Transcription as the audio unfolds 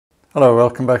Hello,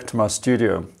 welcome back to my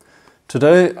studio.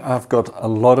 Today I've got a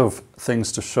lot of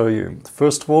things to show you.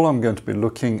 First of all, I'm going to be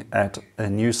looking at a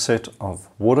new set of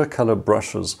watercolor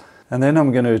brushes, and then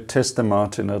I'm going to test them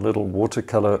out in a little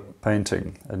watercolor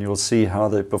painting, and you'll see how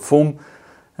they perform,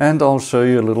 and I'll show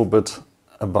you a little bit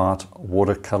about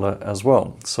watercolor as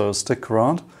well. So stick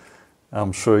around.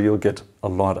 I'm sure you'll get a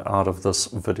lot out of this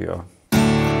video.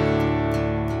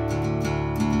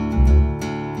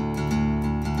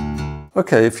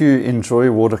 Okay, if you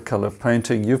enjoy watercolor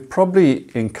painting, you've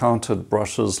probably encountered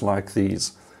brushes like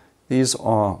these. These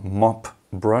are mop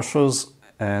brushes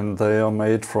and they are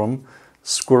made from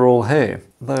squirrel hair.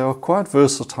 They are quite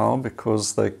versatile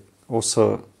because they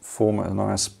also form a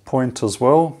nice point as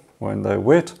well when they're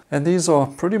wet. And these are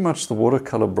pretty much the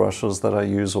watercolor brushes that I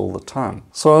use all the time.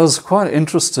 So I was quite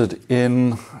interested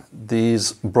in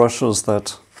these brushes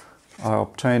that I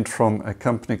obtained from a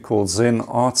company called Zen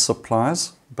Art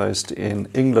Supplies, based in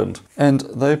England, and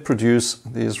they produce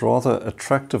these rather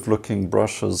attractive looking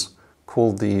brushes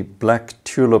called the Black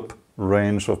Tulip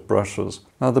range of brushes.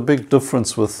 Now the big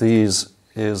difference with these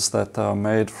is that they are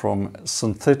made from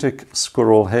synthetic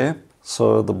squirrel hair,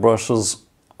 so the brushes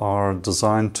are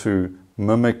designed to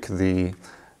mimic the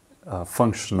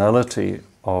functionality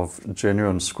of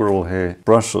genuine squirrel hair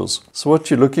brushes. So what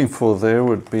you're looking for there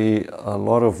would be a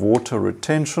lot of water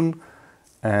retention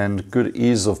and good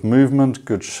ease of movement,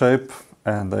 good shape,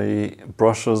 and the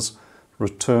brushes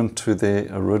return to their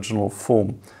original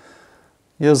form.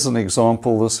 Here's an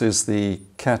example. This is the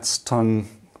cat's tongue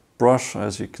brush.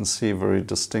 As you can see, very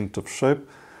distinctive shape.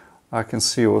 I can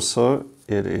see also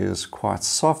it is quite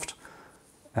soft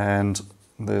and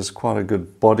there's quite a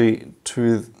good body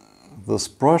to this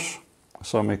brush.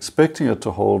 So I'm expecting it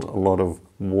to hold a lot of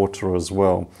water as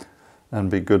well and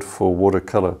be good for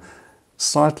watercolor.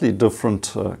 Slightly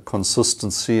different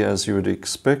consistency as you would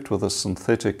expect with a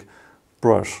synthetic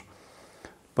brush,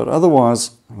 but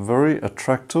otherwise very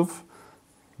attractive,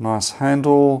 nice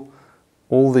handle,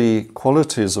 all the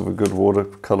qualities of a good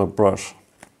watercolor brush.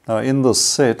 Now in this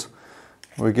set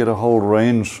we get a whole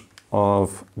range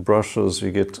of brushes.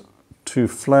 You get two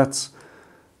flats,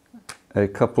 a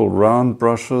couple round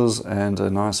brushes and a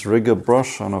nice rigger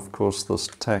brush, and of course this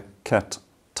cat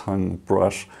tongue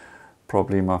brush,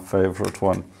 probably my favorite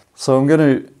one. So I'm going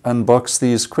to unbox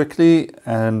these quickly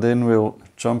and then we'll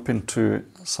jump into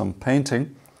some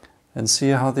painting and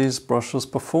see how these brushes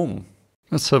perform.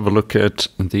 Let's have a look at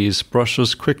these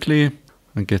brushes quickly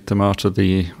and get them out of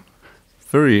the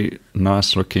very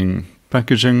nice looking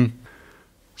packaging.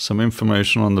 Some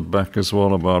information on the back as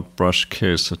well about brush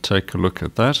care, so take a look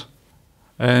at that.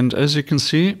 And as you can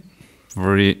see,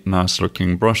 very nice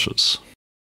looking brushes.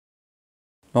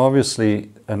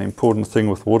 Obviously, an important thing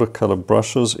with watercolor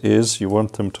brushes is you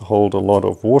want them to hold a lot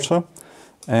of water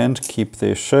and keep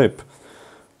their shape.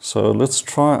 So let's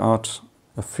try out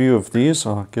a few of these.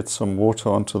 I'll get some water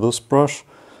onto this brush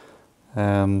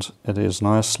and it is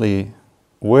nicely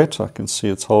wet. I can see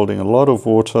it's holding a lot of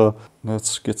water.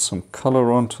 Let's get some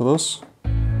color onto this.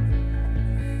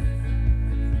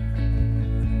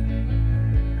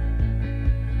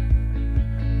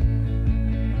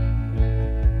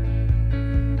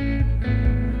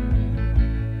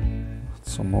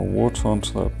 Some more water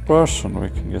onto that brush and we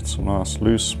can get some nice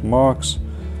loose marks.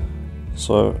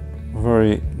 So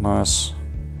very nice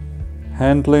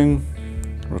handling,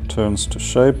 returns to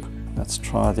shape. Let's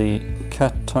try the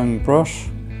cat tongue brush.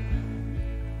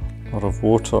 A lot of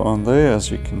water on there,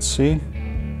 as you can see.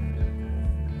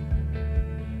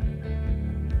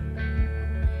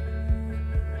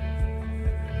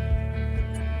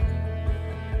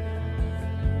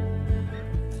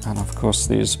 And of course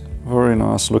these very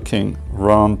nice looking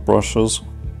round brushes,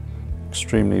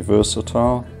 extremely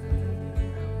versatile.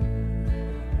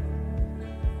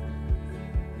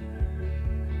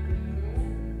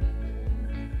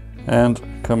 And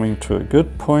coming to a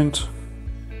good point,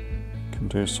 can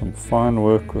do some fine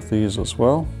work with these as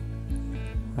well.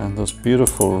 And this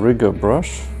beautiful rigger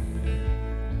brush.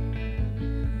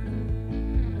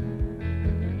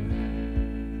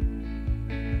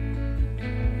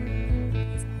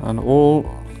 And all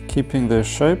keeping their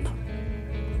shape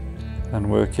and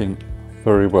working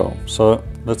very well. So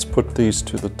let's put these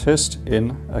to the test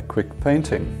in a quick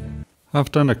painting.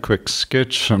 I've done a quick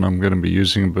sketch and I'm going to be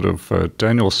using a bit of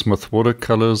Daniel Smith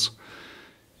watercolors.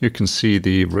 You can see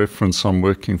the reference I'm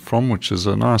working from, which is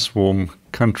a nice warm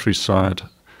countryside.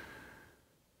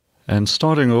 And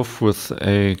starting off with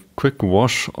a quick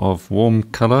wash of warm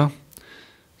color.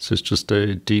 This is just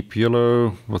a deep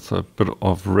yellow with a bit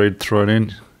of red thrown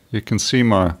in. You can see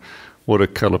my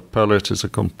watercolor palette is a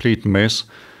complete mess,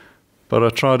 but I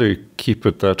try to keep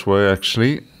it that way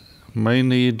actually.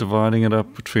 mainly dividing it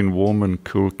up between warm and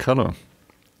cool color.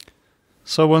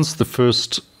 So once the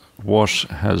first wash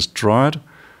has dried,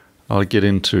 I'll get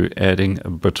into adding a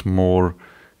bit more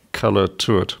color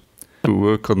to it. To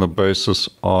work on the basis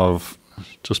of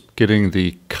just getting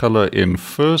the color in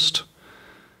first,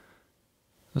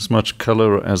 as much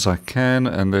color as I can,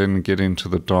 and then get into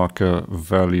the darker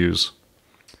values.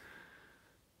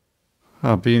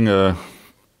 Being a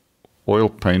oil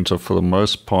painter for the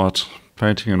most part,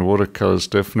 painting in watercolors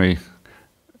definitely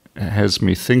has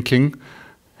me thinking,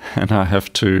 and I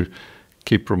have to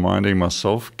keep reminding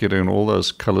myself, get in all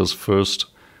those colors first,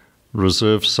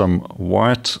 reserve some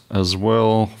white as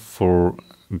well for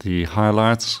the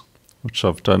highlights, which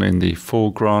I've done in the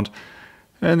foreground,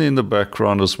 and in the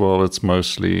background as well. It's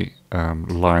mostly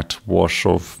light wash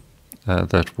of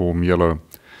that warm yellow.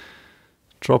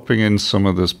 Dropping in some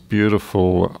of this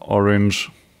beautiful orange.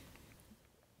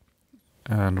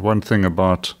 And one thing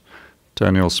about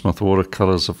Daniel Smith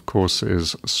watercolors, of course,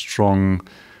 is strong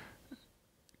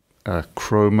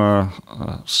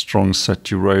chroma, strong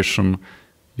saturation.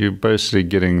 You're basically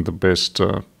getting the best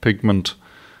pigment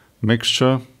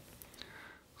mixture.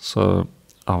 So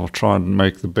I'll try and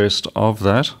make the best of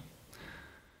that.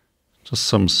 Just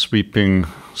some sweeping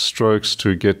strokes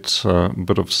to get a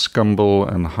bit of scumble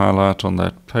and highlight on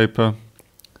that paper.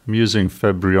 I'm using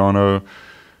Fabriano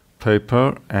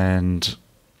paper, and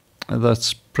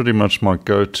that's pretty much my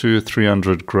go-to.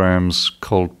 300 grams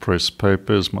cold press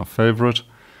paper is my favorite.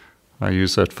 I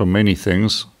use that for many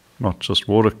things, not just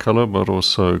watercolor, but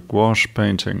also gouache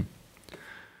painting.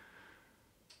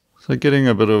 So getting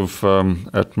a bit of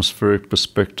atmospheric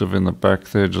perspective in the back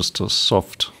there, just a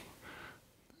soft,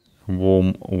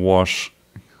 warm wash,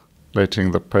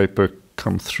 letting the paper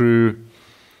come through.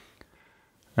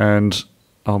 And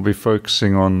I'll be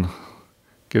focusing on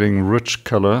getting rich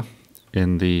color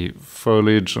in the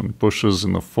foliage and bushes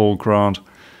in the foreground,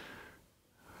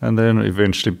 and then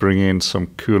eventually bring in some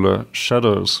cooler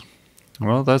shadows.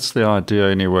 Well, that's the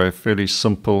idea anyway, fairly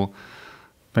simple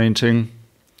painting.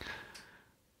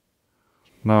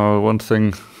 Now, one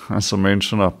thing, as I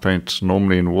mentioned, I paint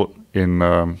normally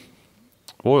in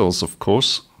oils, of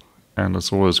course, and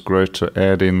it's always great to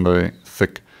add in the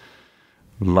thick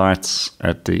lights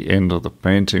at the end of the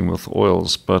painting with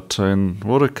oils. But in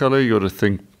watercolor, you got to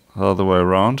think the other way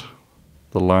around.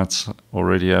 The lights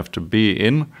already have to be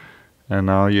in, and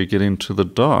now you get into the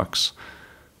darks,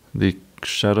 the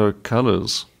shadow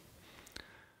colors,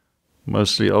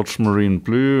 mostly ultramarine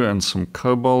blue and some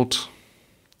cobalt,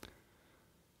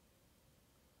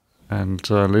 and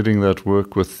letting that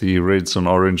work with the reds and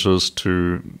oranges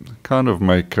to kind of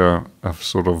make a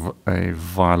sort of a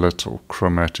violet or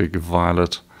chromatic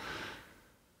violet.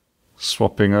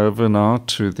 Swapping over now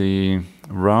to the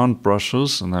round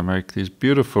brushes, and they make these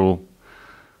beautiful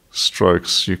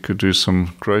strokes. You could do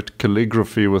some great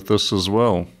calligraphy with this as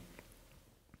well.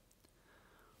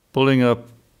 Pulling up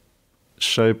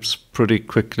shapes pretty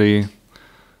quickly,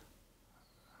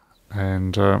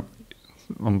 and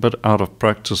I'm a bit out of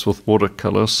practice with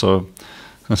watercolor, so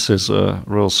this is a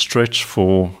real stretch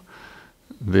for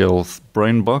the old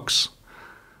brain box,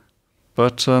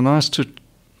 but nice to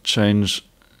change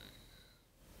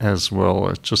as well.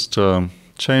 It just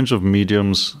change of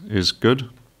mediums is good.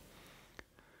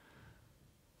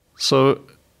 So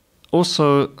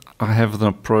also I have the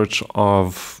approach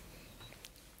of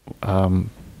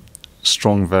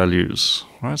strong values,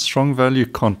 right? Strong value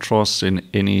contrast in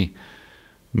any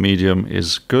medium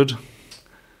is good.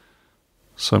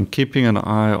 So I'm keeping an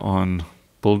eye on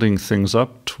building things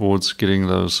up towards getting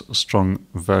those strong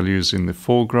values in the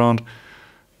foreground.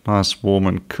 Nice warm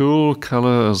and cool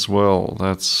color as well,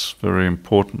 that's very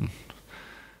important.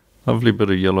 Lovely bit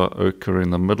of yellow ochre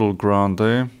in the middle ground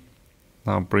there.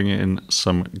 Now bring in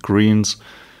some greens,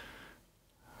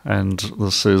 and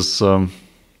this is the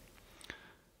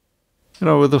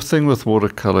thing with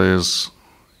watercolor is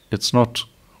it's not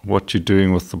what you're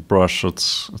doing with the brush,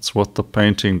 it's what the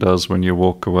painting does when you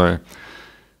walk away.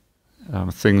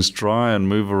 Things dry and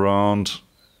move around,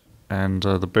 and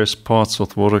the best parts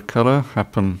with watercolor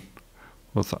happen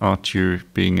without you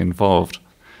being involved.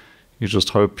 You just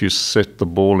hope you set the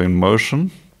ball in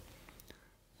motion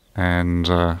and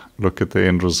look at the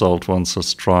end result once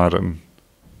it's dried and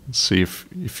see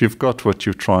if you've got what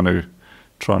you're trying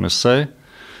to say,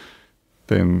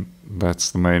 then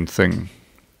that's the main thing.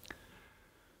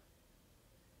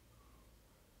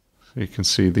 So you can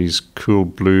see these cool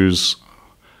blues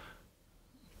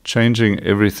changing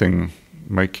everything,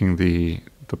 making the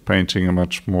painting a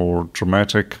much more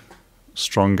dramatic,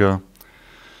 stronger.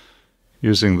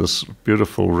 Using this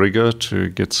beautiful rigger to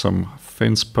get some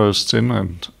fence posts in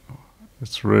and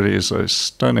It really is a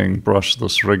stunning brush,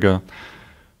 this rigger.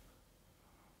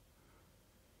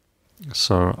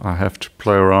 So I have to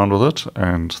play around with it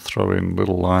and throw in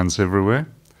little lines everywhere,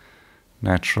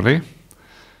 naturally.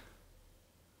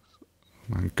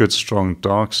 And good strong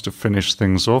darks to finish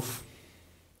things off.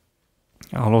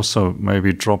 I'll also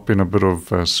maybe drop in a bit of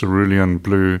cerulean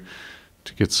blue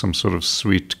to get some sort of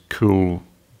sweet, cool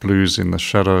blues in the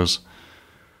shadows.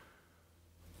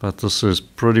 But this is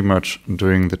pretty much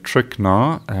doing the trick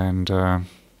now, and I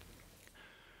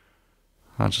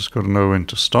just got to know when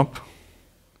to stop.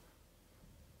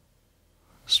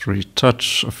 Just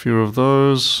retouch a few of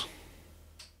those.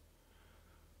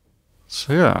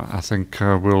 So yeah, I think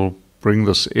we'll bring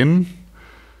this in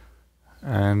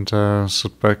and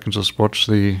sit back and just watch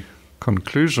the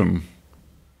conclusion.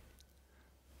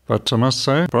 But I must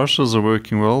say, brushes are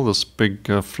working well. This big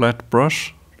flat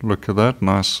brush, look at that,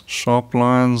 nice sharp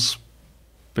lines,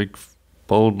 big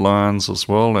bold lines as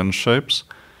well, and shapes.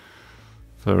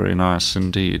 Very nice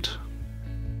indeed.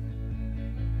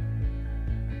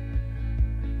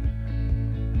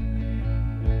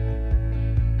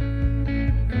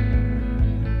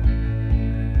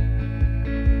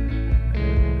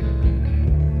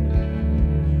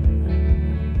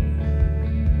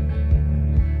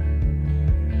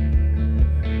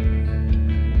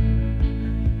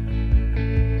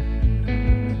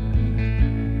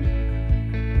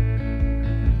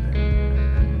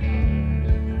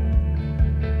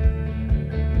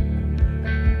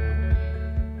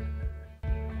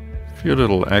 Few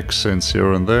little accents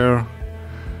here and there.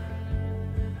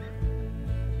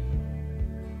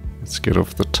 Let's get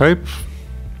off the tape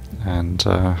and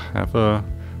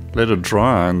let it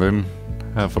dry and then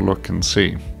have a look and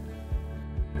see.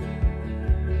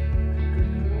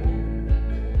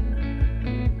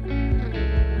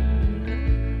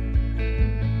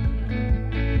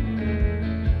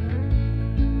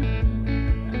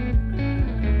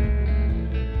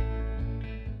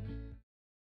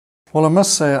 Well, I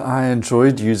must say I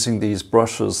enjoyed using these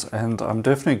brushes, and I'm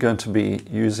definitely going to be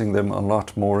using them a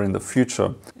lot more in the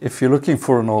future. If you're looking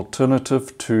for an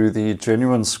alternative to the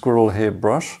genuine squirrel hair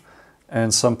brush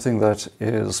and something that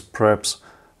is perhaps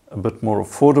a bit more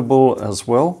affordable as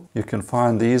well, you can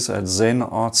find these at Zen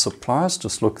Art Supplies.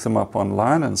 Just look them up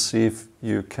online and see if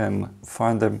you can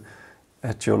find them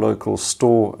at your local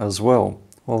store as well.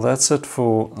 Well, that's it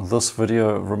for this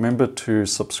video. Remember to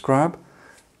subscribe.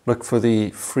 Look for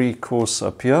the free course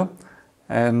up here,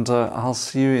 and I'll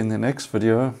see you in the next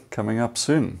video coming up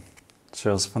soon.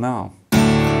 Cheers for now.